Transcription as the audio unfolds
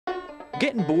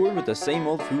Getting bored with the same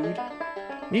old food?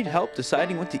 Need help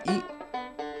deciding what to eat?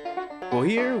 Well,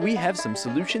 here we have some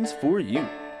solutions for you.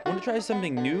 Want to try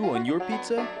something new on your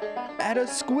pizza? Add a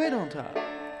squid on top.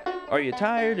 Are you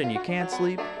tired and you can't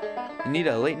sleep? You need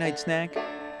a late night snack?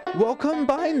 Well,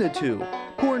 combine the two.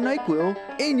 Pour NyQuil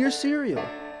in your cereal.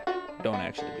 Don't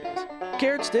actually do this.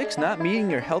 Carrot sticks not meeting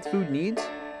your health food needs?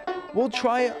 We'll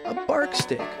try a bark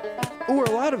stick, or a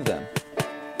lot of them.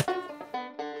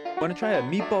 Want to try a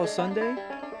meatball sundae?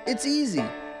 It's easy.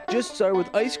 Just start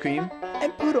with ice cream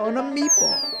and put on a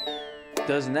meatball.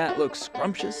 Doesn't that look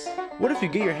scrumptious? What if you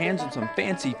get your hands on some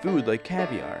fancy food like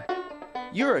caviar?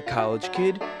 You're a college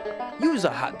kid. Use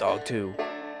a hot dog too.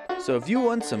 So if you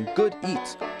want some good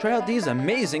eats, try out these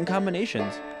amazing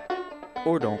combinations.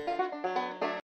 Or don't.